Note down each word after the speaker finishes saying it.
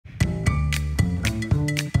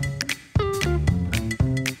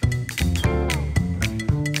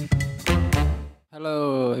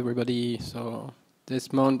everybody. So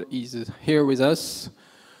Desmond is here with us.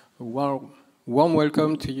 Warm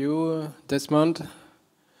welcome to you, Desmond.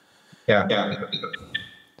 Yeah.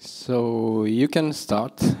 So you can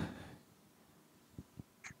start.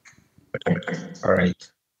 All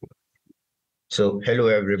right. So hello,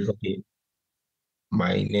 everybody.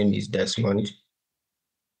 My name is Desmond.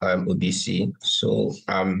 I'm Obisi. So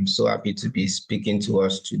I'm so happy to be speaking to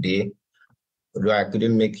us today. Although I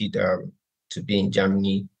couldn't make it to be in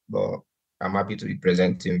Germany, but I'm happy to be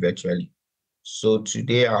presenting virtually. So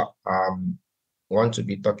today I want to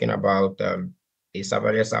be talking about a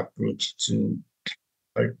serverless approach to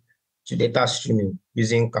data streaming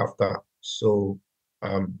using Kafka. So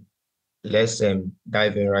let's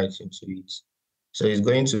dive in right into it. So it's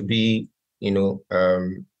going to be,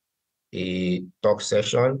 a talk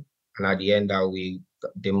session, and at the end I will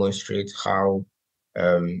demonstrate how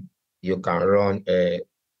you can run a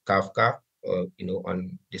Kafka,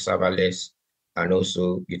 on the serverless, and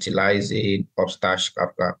also utilizing Upstash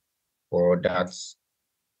Kafka for that.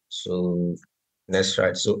 So next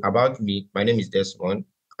slide. So about me, my name is Desmond.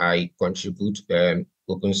 I contribute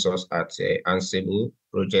open source at Ansible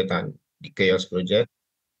project and the Chaos project.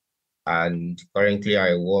 And currently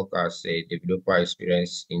I work as a developer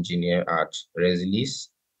experience engineer at Resilience.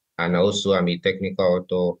 And also I'm a technical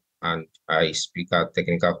author and I speak at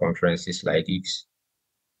technical conferences like this.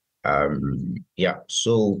 Yeah,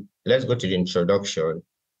 so let's go to the introduction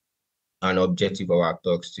and objective of our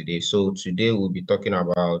talks today. So today we'll be talking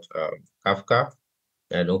about Kafka,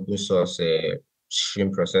 an open source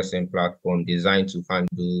stream processing platform designed to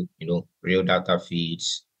handle, real data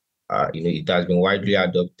feeds. It has been widely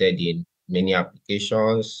adopted in many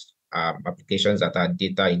applications, applications that are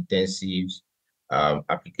data intensive,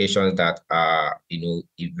 applications that are,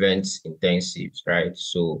 events intensive, right?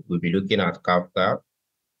 So we'll be looking at Kafka.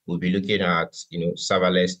 We'll be looking at,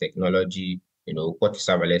 serverless technology. What is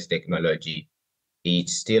serverless technology?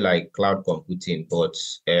 It's still like cloud computing, but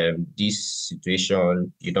this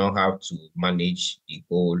situation, you don't have to manage the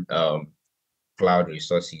whole cloud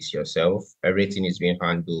resources yourself. Everything is being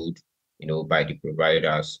handled, by the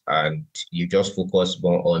providers, and you just focus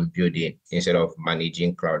more on building instead of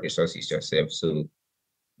managing cloud resources yourself. So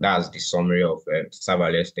that's the summary of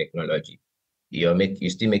serverless technology. You're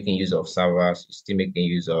still making use of servers, you're still making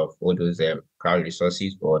use of all those cloud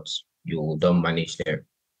resources, but you don't manage them,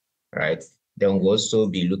 right? Then we'll also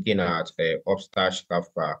be looking at Upstash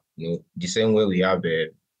Kafka, the same way we have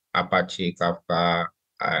Apache Kafka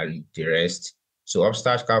and the rest. So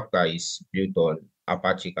Upstash Kafka is built on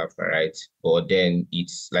Apache Kafka, right? But then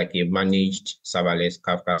it's like a managed serverless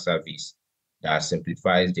Kafka service that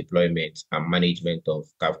simplifies deployment and management of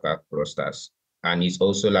Kafka clusters. And it's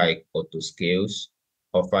also like auto scales,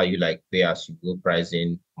 offer you like pay as you go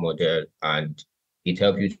pricing model, and it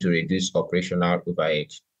helps you to reduce operational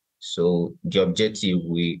overhead. So the objective,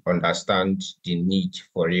 we understand the need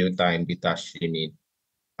for real-time data streaming,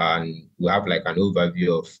 and we have like an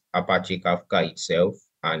overview of Apache Kafka itself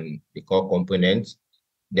and the core components.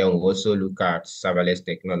 Then we'll also look at serverless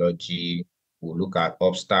technology. We'll look at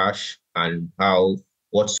Upstash and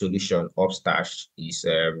what solution Upstash is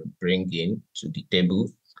bringing to the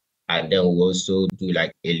table. And then we'll also do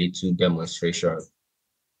like a little demonstration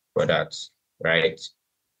for that, right?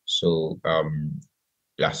 So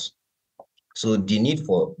yes. So the need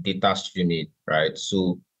for data streaming, right?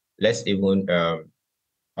 So let's even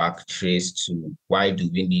backtrace to why do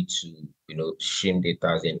we need to, stream data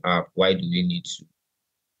as an app? Why do we need to?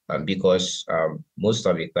 Because most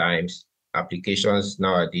of the times applications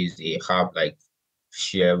nowadays, they have like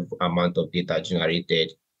sheer amount of data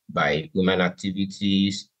generated by human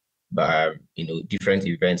activities, by different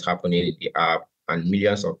events happening in the app, and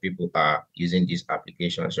millions of people are using these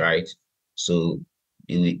applications, right? So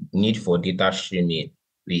the need for data streaming,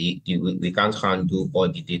 we can't handle all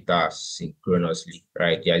the data synchronously,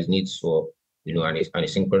 right? There is need for an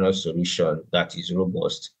asynchronous solution that is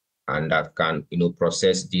robust and that can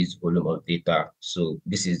process this volume of data. So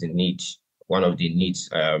this is the need, one of the needs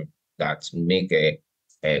that make a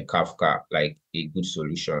Kafka like a good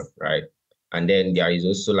solution, right? And then there is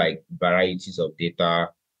also like varieties of data.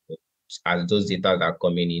 As those data that are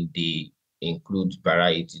coming in, they include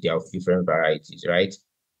variety. There are different varieties, right?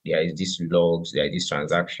 There is this logs, there is this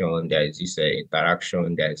transaction, there is this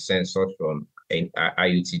interaction, there is sensors from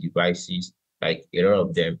IoT devices, like a lot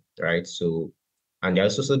of them, right? So, and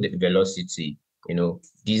there's also the velocity.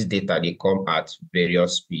 These data, they come at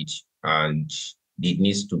various speeds, and it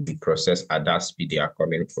needs to be processed at that speed they are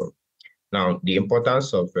coming from. Now, the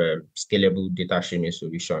importance of scalable data streaming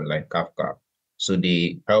solution like Kafka. So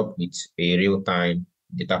they help with a real-time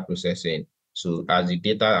data processing. So as the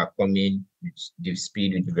data are coming with the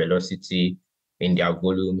speed, with the velocity in their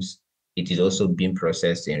volumes, it is also being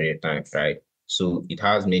processed in real time, right? So it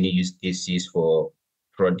has many use cases for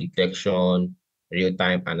fraud detection,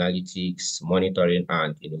 real-time analytics, monitoring,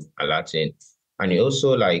 and alerting. And it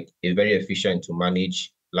also like a very efficient to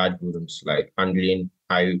manage large volumes, like handling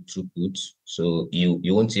high throughput. So you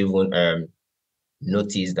won't even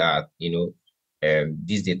notice that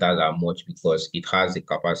these data are much because it has the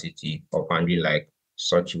capacity of handling like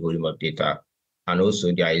such volume of data. And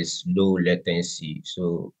also there is low latency.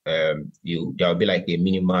 So there'll be like a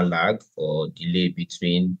minimal lag or delay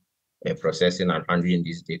between processing and handling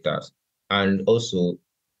these data. And also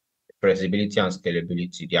flexibility and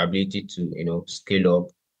scalability, the ability to scale up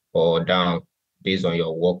or down based on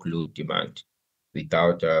your workload demand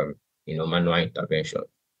without manual intervention.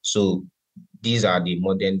 So these are the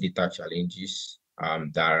modern data challenges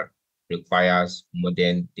that requires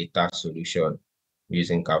modern data solution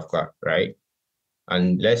using Kafka, right?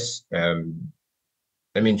 And let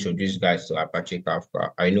me introduce you guys to Apache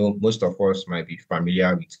Kafka. I know most of us might be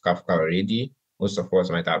familiar with Kafka already. Most of us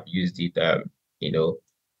might have used it,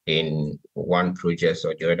 in one project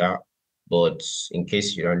or the other. But in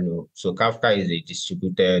case you don't know, so Kafka is a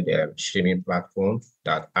distributed streaming platform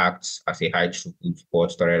that acts as a high throughput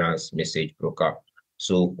fault tolerance message broker.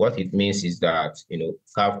 So what it means is that,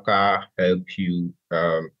 Kafka help you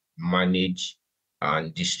manage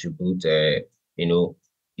and distribute,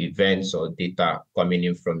 events or data coming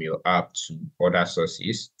in from your app to other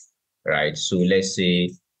sources, right? So let's say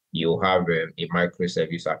you have a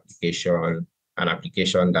microservice application, an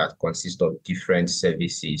application that consists of different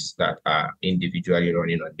services that are individually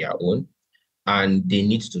running on their own, and they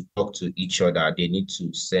need to talk to each other. They need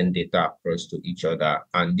to send data across to each other,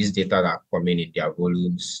 and these data are coming in their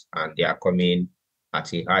volumes, and they are coming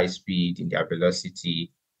at a high speed in their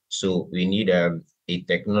velocity. So we need a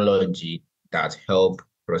technology that help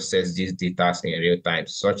process these data in real time,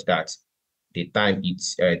 such that the time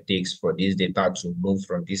it takes for this data to move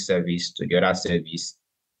from this service to the other service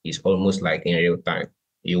is almost like in real time.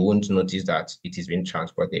 You won't notice that it is being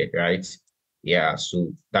transported, right? Yeah,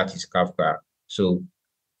 so that is Kafka. So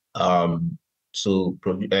so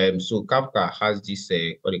Kafka has this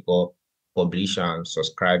what they call publish and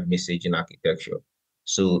subscribe messaging architecture.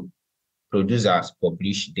 So producers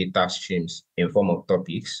publish data streams in form of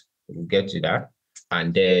topics. We'll get to that.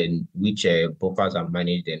 And then which buffers are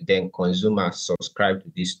managed, and then consumers subscribe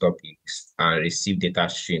to these topics and receive data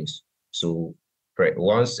streams. So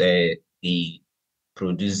once the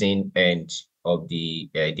producing end of the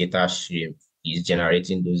data stream is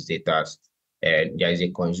generating those data, and there is a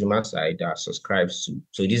consumer side that subscribes to.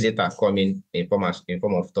 So these data come in form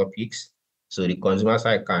of topics. So the consumer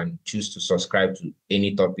side can choose to subscribe to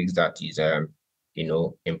any topics that is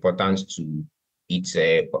important to its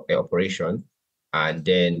operation, and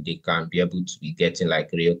then they can be able to be getting like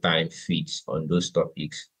real-time feeds on those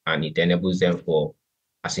topics, and it enables them for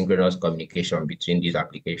asynchronous communication between these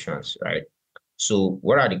applications, right? So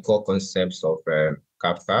what are the core concepts of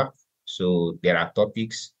Kafka? So there are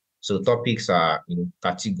topics. So topics are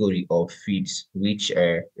category of feeds which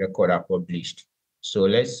record are published. So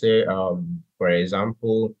let's say, for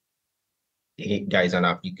example, there is an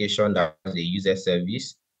application that has a user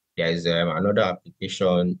service. There is another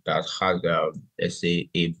application that has, let's say,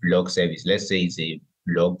 a blog service. Let's say it's a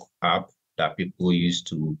blog app that people use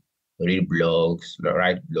to read blogs,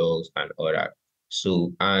 write blogs, and all that.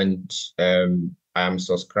 So, and I am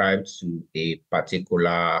subscribed to a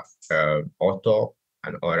particular author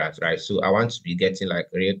and all that, right? So I want to be getting like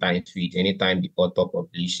real-time feed anytime the author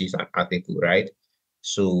publishes an article, right?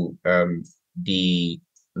 So the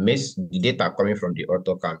data coming from the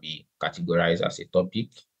author can be categorized as a topic,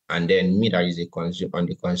 and then me that is on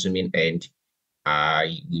the consuming end,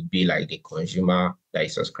 I will be like the consumer that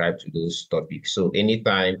is subscribed to those topics. So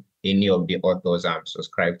anytime any of the authors I'm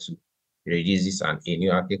subscribed to releases a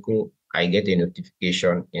new article, I get a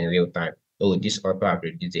notification in real time. Oh, this author has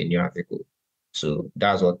released a new article. So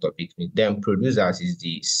that's what topics mean. Then producers is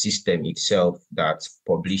the system itself that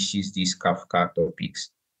publishes these Kafka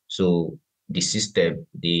topics. So the system,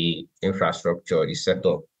 the infrastructure, the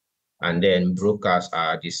setup, and then brokers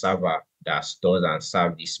are the server that stores and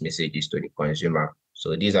serves these messages to the consumer.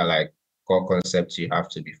 So these are like core concepts you have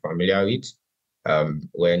to be familiar with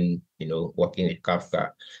when working with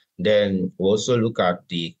Kafka. Then we also look at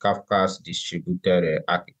the Kafka's distributed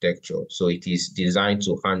architecture. So it is designed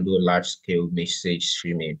to handle large-scale message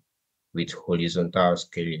streaming with horizontal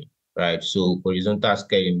scaling, right? So horizontal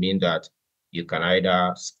scaling means that you can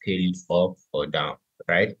either scale it up or down,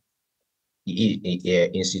 right?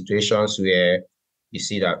 In situations where you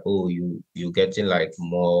see that, oh, you're getting like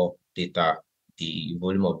more data, the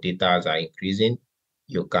volume of data are increasing,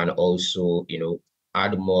 you can also,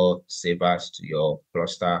 add more servers to your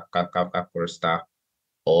cluster, Kafka cluster,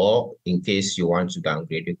 or in case you want to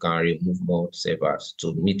downgrade, you can remove more servers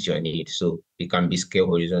to meet your needs. So it can be scaled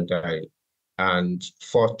horizontally. And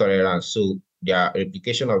fault tolerance, so their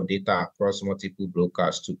replication of data across multiple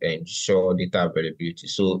brokers to ensure data availability.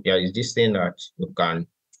 So there is this thing that you can,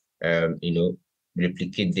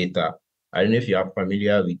 replicate data. I don't know if you are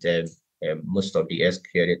familiar with most of the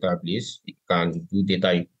SQL database. You can do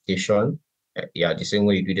data replication. Yeah, the same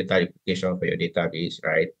way you do data replication for your database,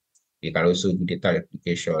 right? You can also do data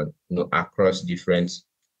replication, across different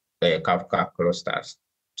Kafka clusters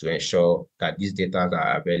to ensure that these data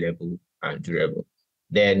are available and durable.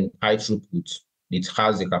 Then high throughput, it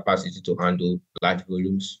has the capacity to handle large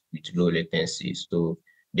volumes with low latency. So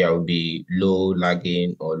there will be low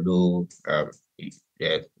lagging or low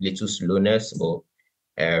little slowness, but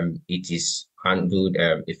it is handled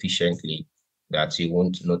efficiently that you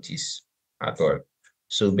won't notice at all.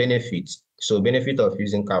 So benefit of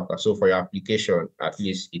using Kafka. So for your application, at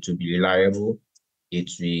least it will be reliable, it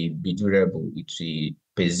will be durable, it will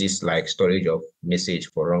persist like storage of message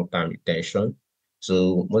for long-term retention.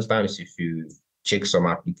 So most times if you check some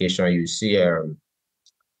application, you see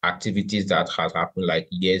activities that has happened like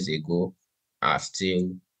years ago are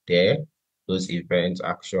still there. Those events,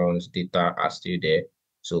 actions, data are still there.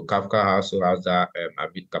 So Kafka also has that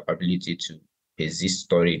capability to persist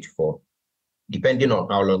storage for, depending on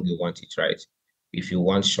how long you want it, right? If you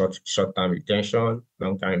want short-term retention,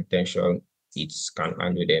 long-term retention, it can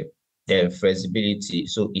handle them. Then flexibility,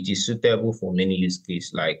 so it is suitable for many use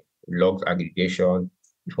cases like logs aggregation.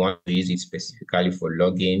 If you want to use it specifically for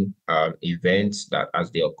logging, events that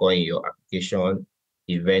as they occur in your application,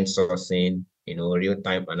 event sourcing,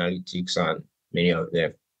 real-time analytics, and many of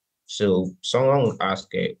them. So someone will ask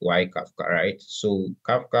why Kafka, right? So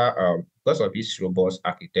Kafka, because of its robust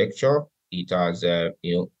architecture, it has,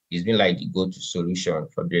 it's been like the go-to solution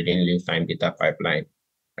for building real-time data pipeline,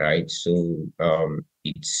 right? So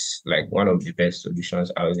it's like one of the best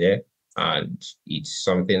solutions out there, and it's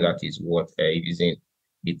something that is worth using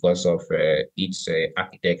because of its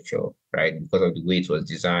architecture, right? Because of the way it was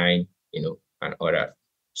designed, and all that.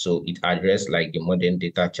 So it addressed like the modern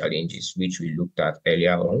data challenges, which we looked at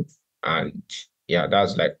earlier on. And yeah,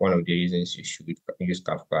 that's like one of the reasons you should use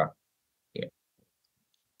Kafka. Yeah.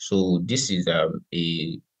 So this is a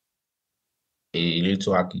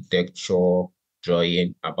little architecture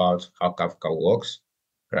drawing about how Kafka works,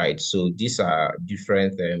 right? So these are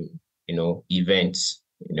different, events,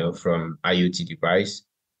 from IoT device,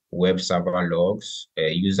 web server logs,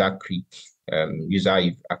 user click,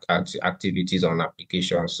 activities on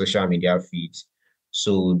applications, social media feeds.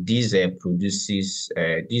 So these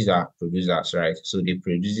these are producers, right? So they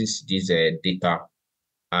produces this data,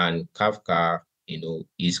 and Kafka,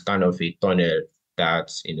 is kind of a tunnel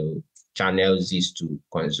that, channels this to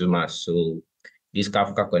consumers. So this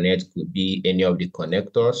Kafka Connect could be any of the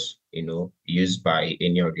connectors, used by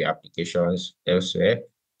any of the applications elsewhere.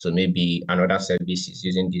 So maybe another service is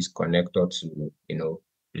using this connector to,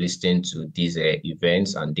 listen to these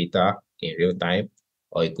events and data in real time.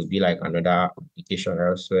 Or it could be like another application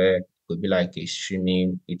elsewhere. It could be like a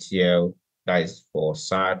streaming ETL that is for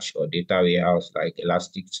search or data warehouse like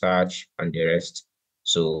Elasticsearch and the rest.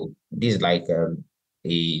 So this is like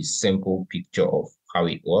a simple picture of how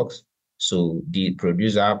it works. So the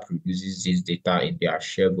producer produces this data in their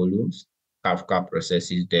share volumes, Kafka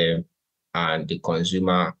processes them, and the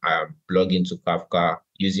consumer plug into Kafka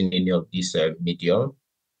using any of these medium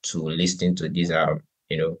to listen to these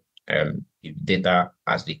data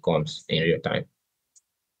as it comes in real time.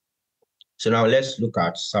 So now let's look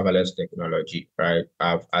at serverless technology, right?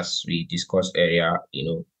 As we discussed earlier,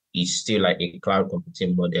 it's still like a cloud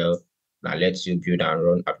computing model that lets you build and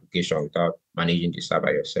run application without managing the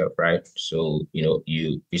server yourself, right? So,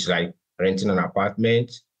 it's like renting an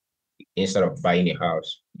apartment instead of buying a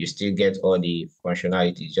house. You still get all the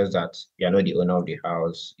functionalities, just that you're not the owner of the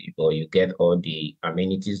house, or you get all the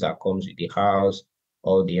amenities that comes with the house,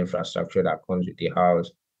 all the infrastructure that comes with the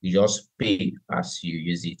house. You just pay as you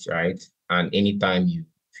use it, right? And anytime you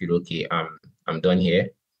feel, okay, I'm done here,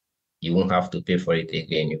 you won't have to pay for it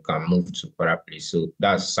again. You can move to other place. So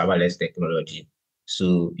that's serverless technology.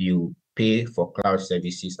 So you pay for cloud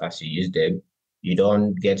services as you use them. You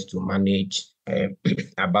don't get to manage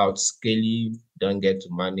about scaling. You don't get to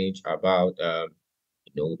manage about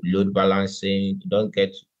load balancing. You don't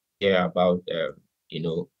get to care about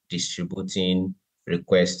distributing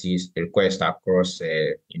requests across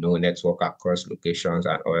network, across locations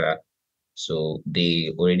and all that. So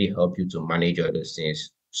they already help you to manage all those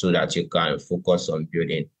things so that you can focus on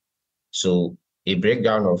building. So a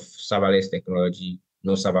breakdown of serverless technology,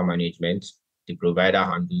 no server management. The provider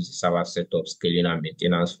handles the server setup, scaling, and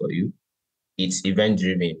maintenance for you. It's event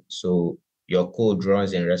driven. So your code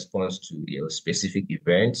runs in response to your specific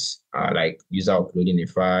events, like user uploading a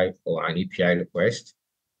file or an API request.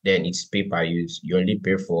 Then it's pay per use. You only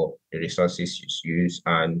pay for the resources you use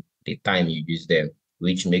and the time you use them,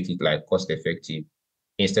 which make it like cost effective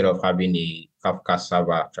instead of having a Kafka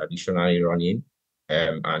server traditionally running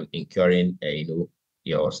and incurring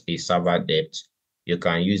your a server debt. You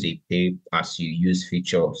can use a pay as you use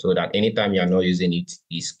feature so that anytime you're not using it,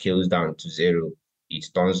 it scales down to zero. It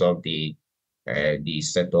turns off the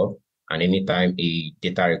setup, and anytime a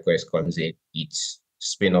data request comes in, it's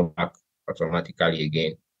spin up back automatically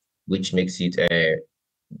again, which makes it a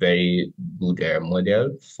very good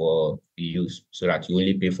model for use so that you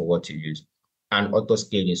only pay for what you use. And auto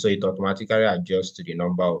scaling, so it automatically adjusts to the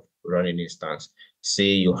number of running instance. Say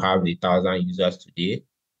you have 1,000 users today,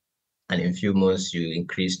 and in a few months you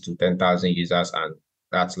increase to 10,000 users, and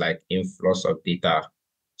that's like influx of data.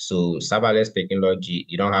 So serverless technology,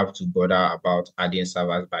 you don't have to bother about adding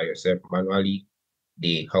servers by yourself manually.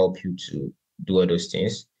 They help you to do all those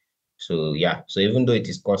things. So yeah, so even though it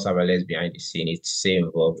is called serverless behind the scene, it's same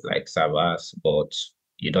involved like servers, but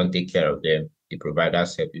you don't take care of them. The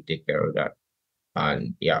providers help you take care of that.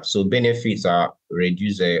 And yeah, so benefits are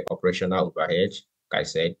reduce operational overhead, like I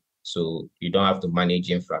said. So you don't have to manage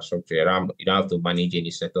infrastructure. You don't have to manage any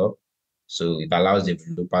setup. So it allows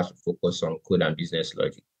developers to focus on code and business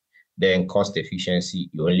logic. Then cost efficiency,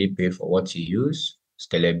 you only pay for what you use.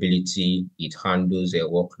 Scalability, it handles a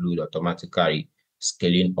workload automatically,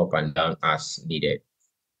 scaling up and down as needed.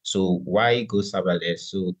 So why go serverless?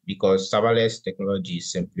 So because serverless technology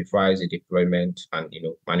simplifies the deployment and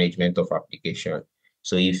management of application.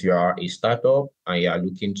 So if you are a startup and you are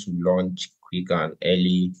looking to launch quick and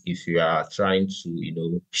early, if you are trying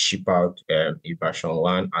to ship out a version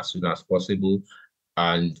 1 as soon as possible,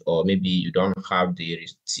 and or maybe you don't have the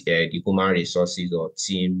human resources or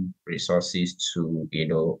team resources to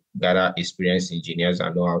gather experienced engineers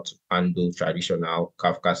and know how to handle traditional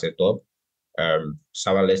Kafka setup,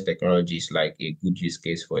 serverless technology is like a good use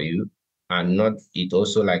case for you. And not it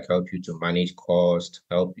also like help you to manage cost,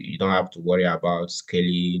 help you don't have to worry about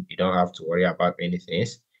scaling, you don't have to worry about anything.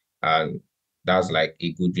 And that's like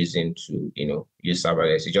a good reason to use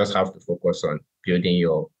serverless. You just have to focus on building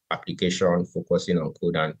your application, focusing on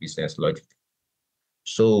code and business logic.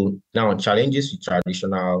 So now challenges with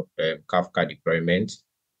traditional Kafka deployment.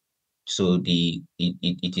 So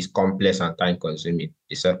it is complex and time consuming.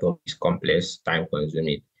 The setup is complex, time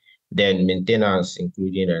consuming. Then maintenance,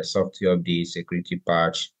 including a software update, security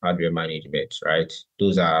patch, hardware management, right?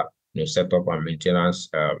 Those are setup and maintenance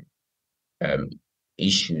um,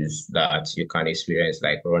 issues that you can experience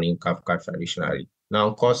like running Kafka traditionally.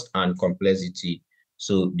 Now, cost and complexity.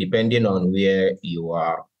 So depending on where you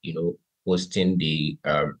are, hosting the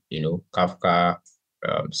Kafka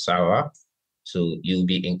server, so you'll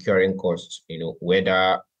be incurring costs,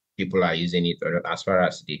 whether people are using it or not, as far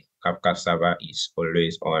as the Kafka server is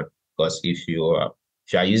always on. Because if you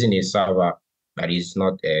are using a server that is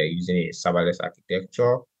not using a serverless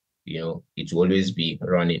architecture, it will always be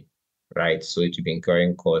running, right? So it will be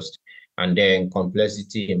incurring cost. And then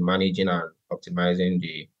complexity in managing and optimizing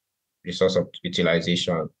the resource of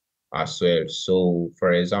utilization as well. So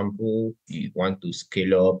for example, you want to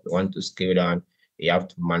scale up, you want to scale down, you have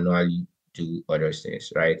to manually do other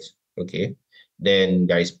things, right? Okay. Then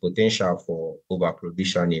there is potential for over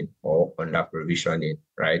provisioning or under provisioning,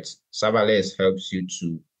 right? Serverless helps you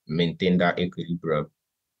to maintain that equilibrium.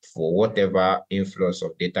 For whatever influx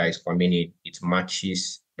of data is coming in, it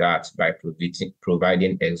matches that by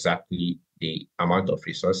providing exactly the amount of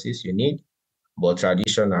resources you need. But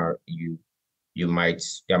traditional, there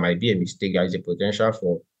might be a mistake. There is a potential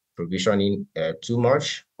for provisioning too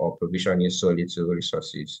much or provisioning so little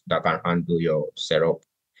resources that can handle your setup.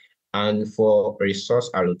 And for resource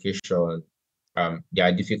allocation, there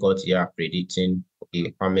are difficulties here predicting,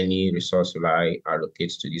 okay, how many resources will I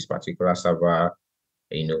allocate to this particular server,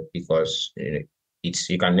 because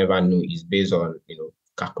you can never know. It's based on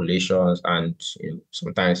calculations, and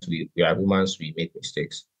sometimes we are humans, we make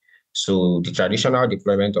mistakes. So the traditional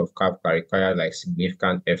deployment of Kafka requires like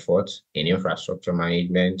significant effort in infrastructure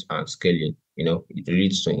management and scaling. It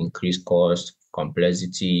leads to increased cost,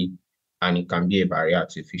 complexity, and it can be a barrier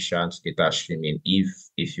to efficient data streaming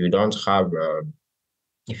if you don't have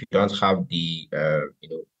the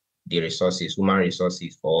the resources, human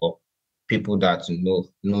resources, or people that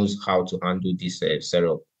knows how to handle this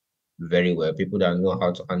setup. very well. People that know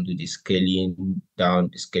how to handle the scaling down,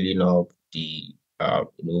 the scaling up, the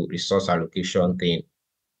resource allocation thing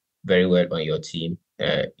very well on your team.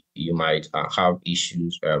 You might have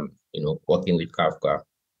issues, working with Kafka,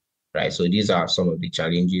 right? So these are some of the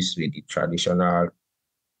challenges with the traditional,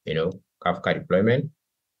 Kafka deployment.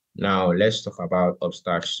 Now let's talk about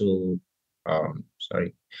Upstash. So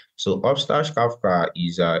Upstash Kafka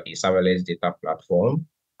is a serverless data platform,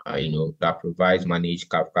 that provides managed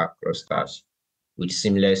Kafka clusters with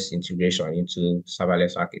seamless integration into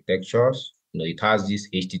serverless architectures. It has these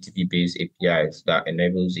HTTP-based APIs that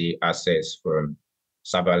enables the access from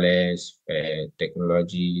serverless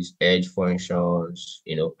technologies, edge functions,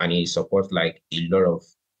 and it supports like a lot of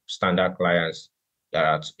standard clients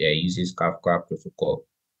that uses Kafka protocol,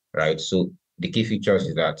 right? So the key features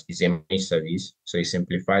is that it's a managed service, so it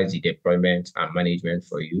simplifies the deployment and management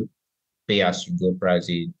for you. Pay as you go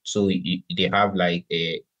pricing. So they have like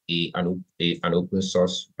an open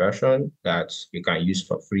source version that you can use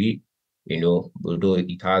for free, although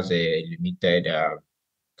it has a limited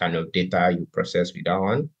kind of data you process with that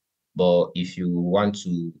one. But if you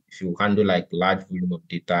handle like large volume of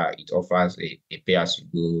data, it offers a pay as you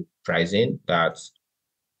go pricing that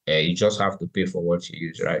you just have to pay for what you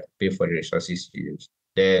use, right? Pay for the resources you use.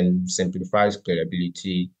 Then simplifies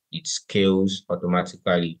scalability. It scales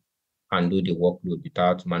automatically, handle the workload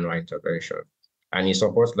without manual intervention. And it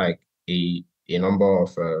supports like a number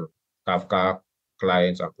of Kafka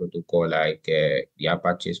clients and protocol like the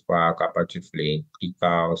Apache Spark, Apache Flink,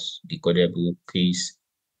 ClickHouse, Decodable, Keys,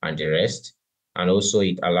 and the rest. And also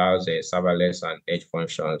it allows serverless and edge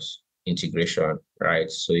functions integration, right?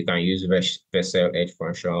 So you can use Vessel edge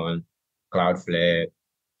function, Cloudflare,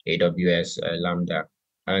 AWS Lambda.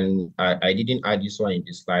 And I didn't add this one in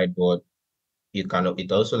the slide, but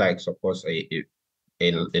it also like supports a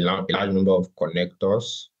large number of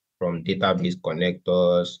connectors from database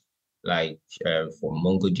connectors, like for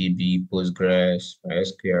MongoDB, Postgres,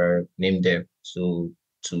 MySQL, name them. So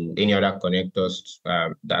to any other connectors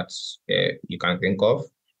that you can think of.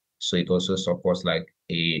 So it also supports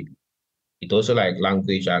language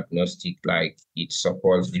agnostic, like it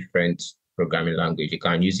supports different programming language. You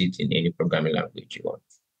can use it in any programming language you want.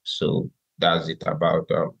 So that's it about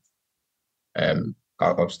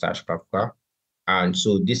Upstash Kafka. And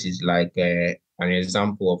so this is like an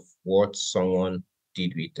example of what someone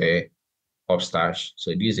did with Upstash.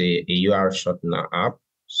 So this is a URL shortener app.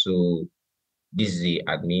 So this is the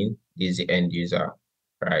admin, this is the end user,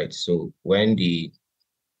 right? So when the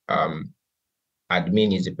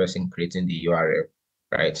admin is the person creating the URL,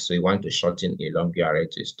 right? So you want to shorten a long URL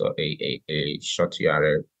to store a short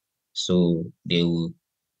URL. So they will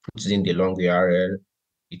put in the long URL,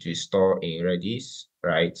 it will store in Redis,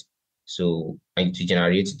 right? So, and to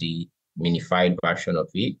generate the minified version of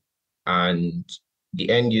it. And the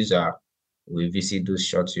end user will visit those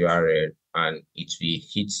short URL and it will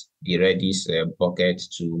hit the Redis bucket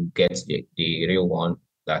to get the real one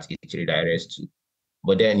that it redirects to.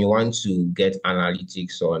 But then you want to get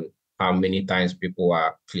analytics on how many times people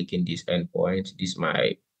are clicking this endpoint, this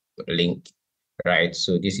my link, right?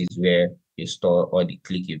 So this is where you store all the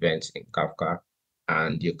click events in Kafka,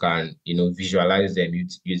 and you can, visualize them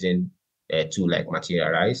using a tool like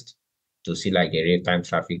Materialized to see like the real-time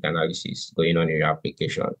traffic analysis going on in your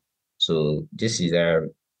application. So this is a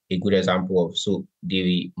good example of, so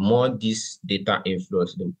the more this data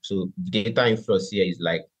inflows, so data inflows here is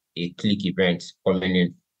like a click event coming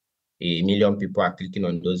in. 1 million people are clicking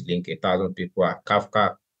on those links, 1,000 people are.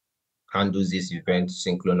 Kafka handles this event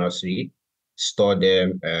synchronously, store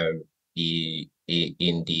them in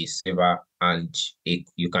the server, and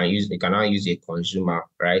you can now use a consumer,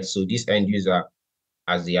 right? So this end user,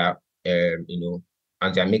 as they are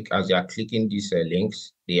as they are clicking these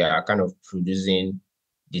links, they are kind of producing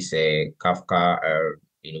this Kafka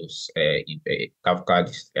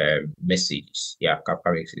Kafka messages,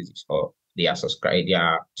 Kafka messages, or they are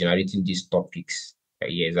generating these topics.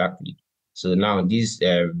 Yeah, exactly. So now this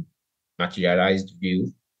materialized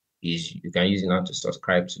view is you can use it now to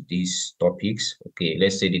subscribe to these topics. Okay,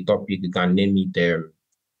 let's say the topic, you can name it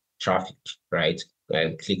traffic, right?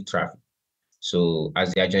 And click traffic. So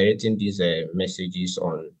as they are generating these messages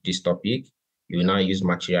on this topic, you will now use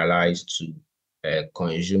Materialize to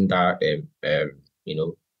consume that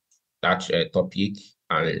that topic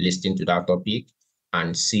and listen to that topic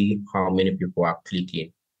and see how many people are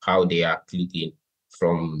clicking, how they are clicking,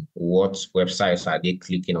 from what websites are they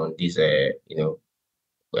clicking on this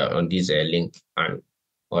on this link and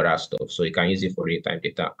other stuff. So you can use it for real-time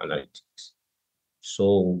data analytics.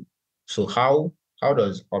 So how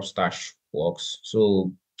does Upstash works?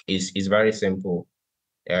 So it's very simple.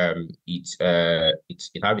 It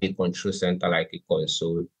have a control center like a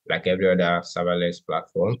console, like every other serverless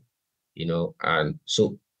platform, and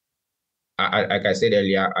so like I said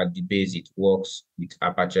earlier, at the base, it works with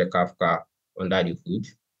Apache Kafka under the hood,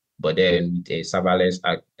 but then with a serverless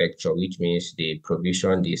architecture, which means they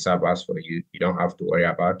provision the servers for you. You don't have to worry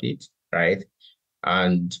about it, right?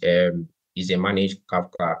 And it's a managed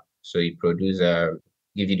Kafka. So it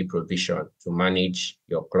give you the provision to manage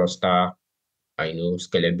your cluster,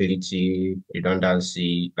 scalability,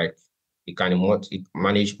 redundancy, like you can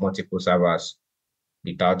manage multiple servers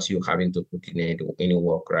without you having to put in any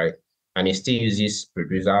work, right? And it still uses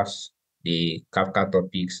producers, the Kafka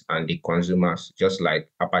topics, and the consumers, just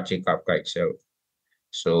like Apache Kafka itself.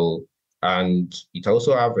 So, and it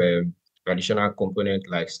also have a additional component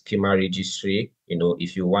like schema registry.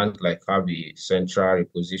 If you want like have a central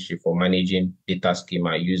repository for managing data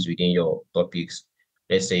schema used within your topics,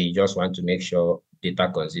 let's say you just want to make sure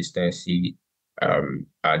data consistency and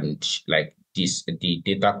like the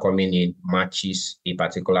data coming in matches a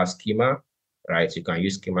particular schema, right? You can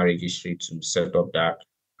use schema registry to set up that.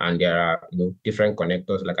 And there are different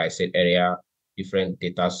connectors, like I said earlier, different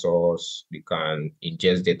data source. You can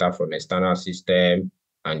ingest data from external system,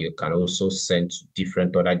 and you can also send to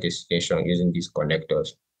different other destinations using these connectors.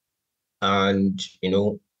 And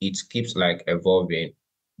it keeps like evolving,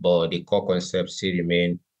 but the core concepts still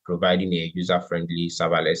remain, providing a user-friendly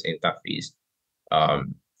serverless interface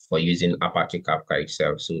for using Apache Kafka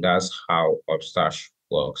itself. So that's how Upstash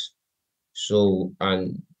works. So,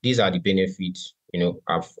 and these are the benefits,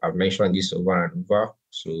 I've mentioned this over and over.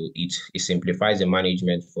 So it simplifies the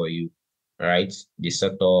management for you, right? The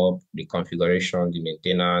setup, the configuration, the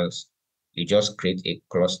maintenance. You just create a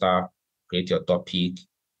cluster, create your topic,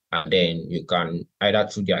 and then you can either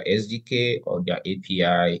through their SDK or their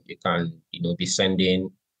API, you can, be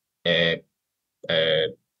sending uh, uh,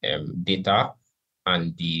 data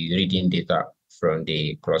and the reading data from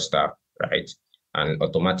the cluster, right? And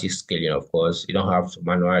automatic scaling, of course. You don't have to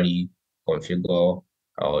manually configure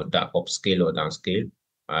or that upscale or downscale,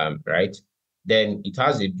 right? Then it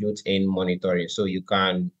has a built-in monitoring, so you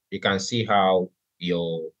can see how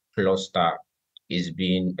your cluster is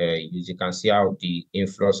being used. You can see how the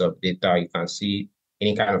influx of data. You can see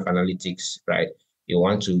any kind of analytics, right? You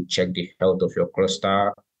want to check the health of your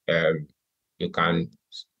cluster. You can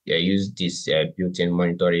use this built-in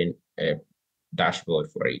monitoring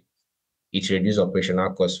dashboard for it. It reduces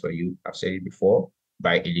operational costs for you. I've said it before,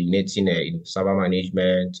 by eliminating server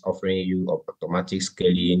management, offering you automatic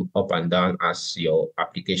scaling up and down as your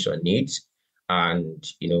application needs, and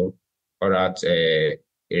all that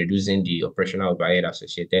reducing the operational overhead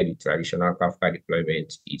associated with traditional Kafka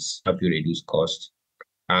deployment. It's help you reduce costs,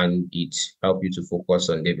 and it helps you to focus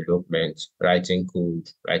on development, writing code,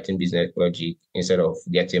 writing business logic instead of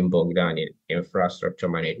getting bogged down in infrastructure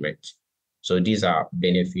management. So these are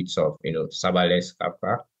benefits of serverless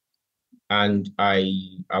Kafka. And I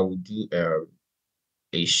will do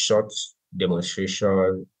a short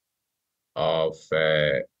demonstration of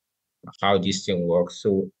how this thing works.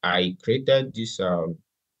 So I created this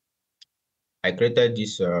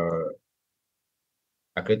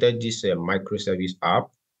microservice app,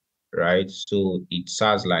 right? So it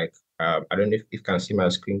has like I don't know if you can see my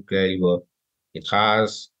screen clearly, but it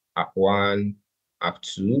has app one, app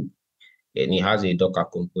two, and it has a Docker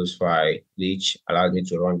Compose file, which allows me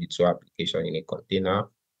to run the two applications in a container.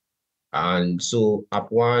 And so app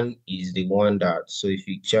one is the one that, so if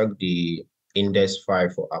you check the index file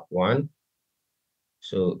for app one,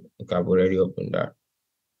 so I've already opened that.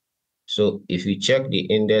 So if you check the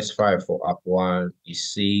index file for app one,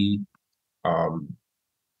 um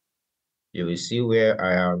you will see where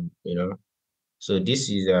I am, So this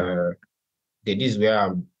is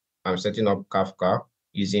where I'm setting up Kafka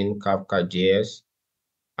using Kafka JS,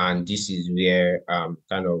 and this is where I'm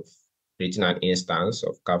kind of creating an instance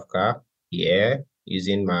of Kafka here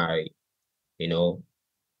using my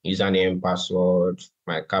username, password,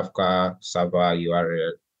 my Kafka server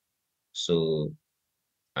URL. So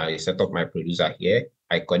I set up my producer here.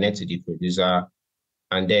 I connect to the producer,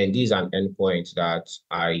 and then this is an endpoint that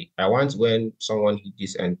I want when someone hit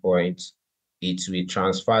this endpoint, it will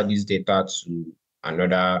transfer this data to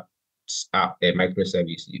another app, a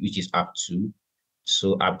microservice, which is app two.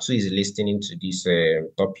 So app two is listening to this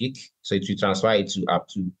topic. So it will transfer it to app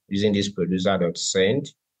two using this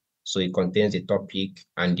producer.send. So it contains the topic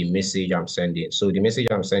and the message I'm sending. So the message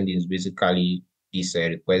I'm sending is basically this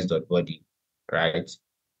request.body, right?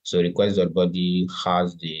 So request.body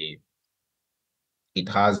has the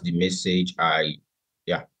message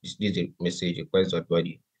this is the message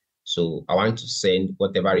request.body. So I want to send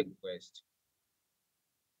whatever request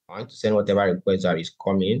I want to send whatever request that is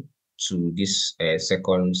coming to this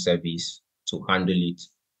second service to handle it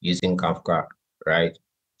using Kafka, right?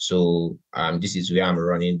 So this is where I'm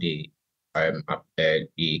running the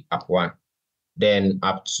app one. Then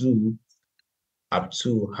app two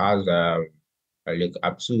has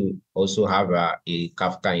app two also have a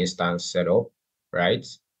Kafka instance set up, right?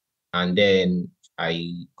 And then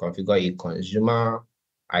I configure a consumer.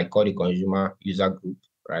 I call the consumer user group,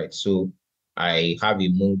 right? So I have a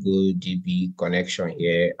MongoDB connection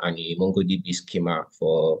here and a MongoDB schema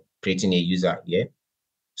for creating a user here.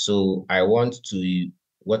 So I want to,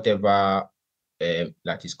 whatever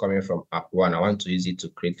that is coming from app one, I want to use it to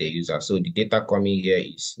create a user. So the data coming here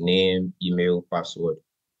is name, email, password.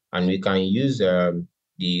 And we can use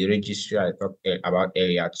the registry I talked about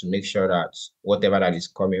earlier to make sure that whatever that is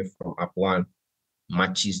coming from app one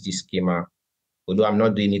matches the schema. Although I'm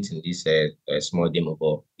not doing it in this small demo,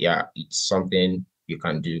 but yeah, it's something you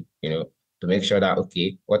can do, to make sure that,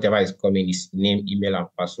 okay, whatever is coming is name, email, and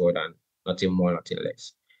password, and nothing more, nothing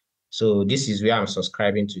less. So this is where I'm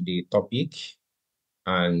subscribing to the topic,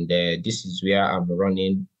 and this is where I'm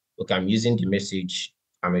running. Okay, I'm using the message.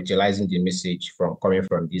 I'm utilizing the message from coming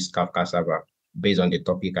from this Kafka server based on the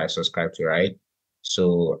topic I subscribe to, right?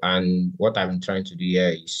 So, and what I'm trying to do here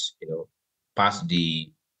is, pass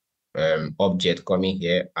the object coming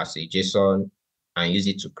here as a JSON and use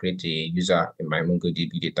it to create a user in my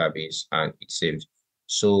MongoDB database, and it's saved.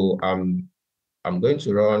 So I'm going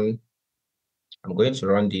to run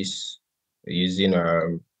this using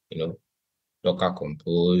Docker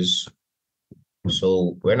Compose.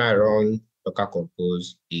 So when I run Docker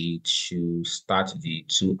Compose, it should start the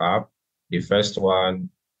two app. The first one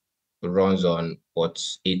runs on port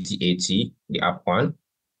 8080, the app one,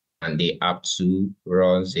 and the app two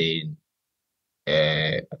runs in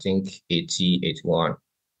I think 8081.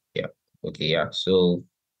 Yeah. Okay. Yeah. So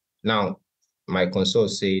now my console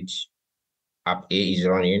says app A is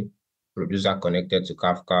running, producer connected to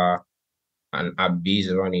Kafka, and app B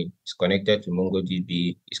is running. It's connected to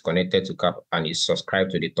MongoDB, it's connected to Kafka, and it's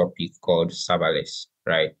subscribed to the topic called serverless,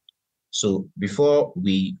 right? So before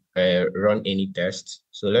we run any test,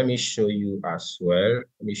 so let me show you as well.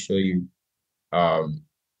 Let me show you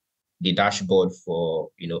the dashboard for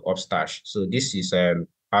Upstash. So this is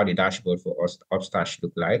how the dashboard for Upstash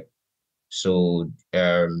look like. So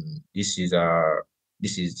this is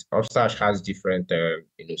Upstash has different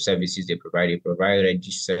services they provide. They provide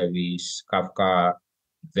Redis service, Kafka,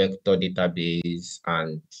 vector database,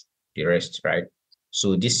 and the rest, right?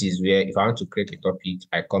 So this is where if I want to create a topic,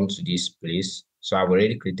 I come to this place. So I've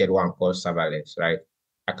already created one called serverless, right?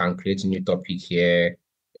 I can create a new topic here,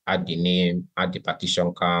 add the name, add the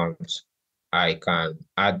partition count. I can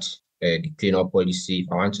add the cleanup policy if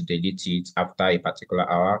I want to delete it after a particular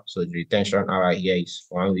hour. So the retention hour here is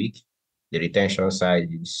 1 week. The retention size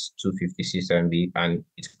is 256 MB, and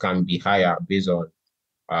it can be higher based on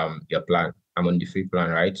your plan. I'm on the free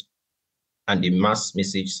plan, right? And the mass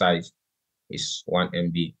message size is 1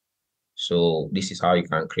 MB. So this is how you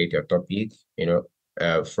can create your topic.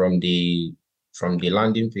 From the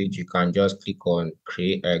landing page, you can just click on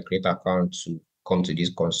create account to come to this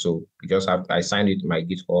console. You just have I signed it to my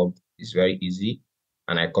GitHub. It's very easy,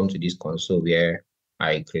 and I come to this console where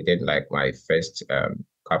I created like my first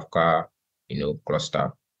Kafka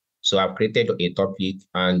cluster. So I've created a topic,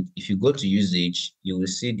 and if you go to usage, you will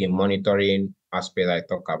see the monitoring aspect I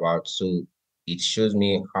talk about. So it shows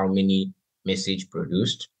me how many message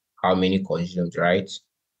produced, how many consumed, right?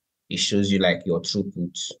 It shows you like your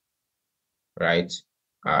throughput, right?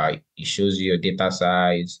 It shows you your data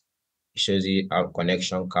size, it shows you our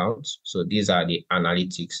connection count. So these are the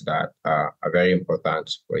analytics that are very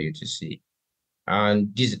important for you to see.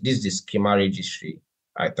 And this is the schema registry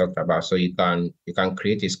I talked about. So you can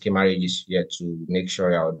create a schema registry here to make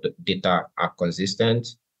sure your data are consistent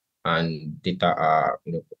and data are,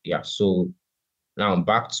 yeah. So now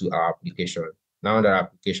back to our application. Now that our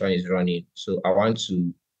application is running, so I want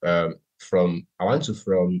to from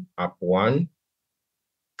app one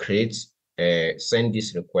create send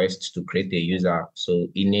this request to create a user. So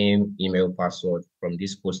name, email, password from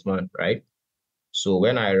this postman, right? So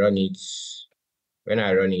when I run it,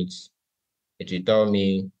 it will tell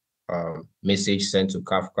me message sent to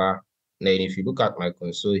Kafka. Then if you look at my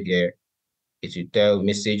console here, it will tell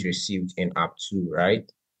message received in app two,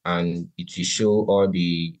 right? And it will show all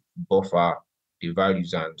the buffer, the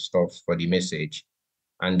values and stuff for the message.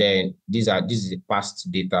 And then this is the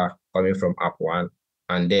past data coming from app one,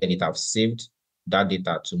 and then it have saved that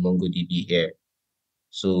data to MongoDB here.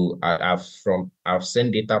 So I've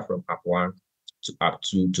sent data from app one to app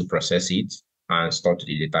two to process it and store to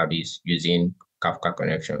the database using Kafka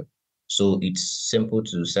connection. So it's simple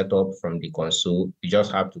to set up from the console. You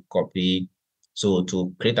just have to copy. So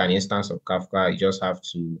to create an instance of Kafka, you just have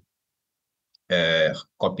to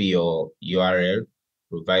copy your URL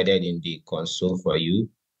provided in the console for you.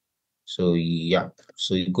 So yeah,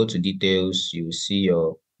 so you go to details, you see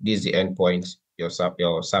this is the endpoint, your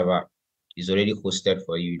server is already hosted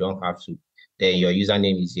for you. You don't have to. Then your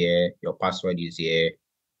username is here, your password is here.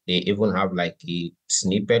 They even have like a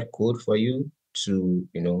snippet code for you to,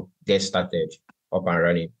 get started up and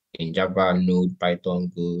running in Java, Node,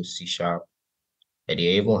 Python, Go, C Sharp. And they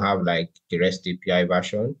even have like the REST API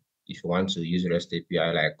version. If you want to use REST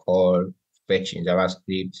API, like call, fetch in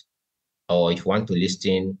JavaScript, or if you want to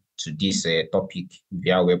listen to this topic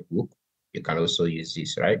via webhook, you can also use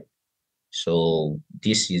this, right? So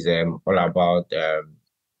this is all about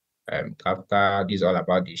Kafka. This is all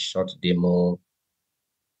about the short demo.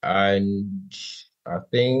 And I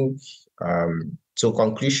think, so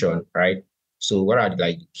conclusion, right? So what are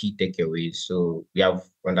like the key takeaways? So we have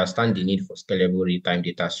understand the need for scalable real-time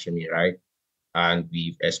data streaming, right? And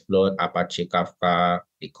we've explored Apache Kafka,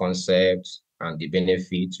 the concepts and the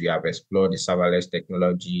benefits. We have explored the serverless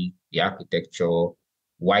technology, the architecture,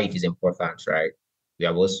 why it is important, right? We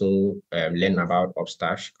have also learned about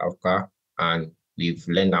Upstash, Kafka, and we've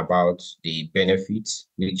learned about the benefits,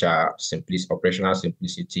 which are operational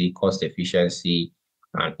simplicity, cost efficiency,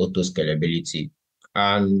 and auto scalability.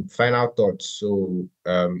 And final thoughts. So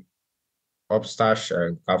Upstash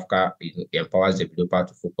and Kafka empowers developer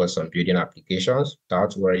to focus on building applications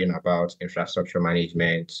without worrying about infrastructure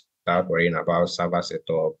management, without worrying about server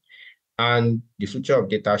setup, and the future of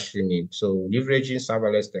data streaming. So leveraging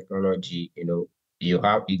serverless technology, you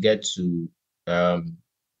get to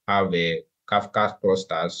have a Kafka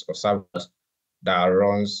clusters or servers that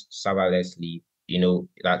runs serverlessly,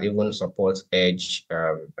 that even supports edge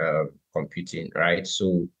computing, right?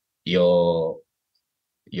 So your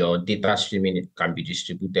your data streaming can be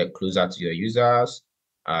distributed closer to your users,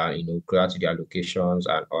 closer to their locations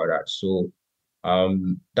and all that. So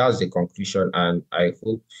that's the conclusion, and I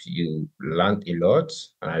hope you learned a lot,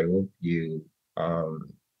 and I hope you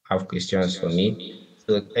have questions for me.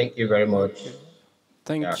 So thank you very much. Yeah,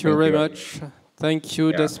 Thank you thank very you very much. much. Thank you,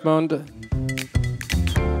 Yeah. Desmond.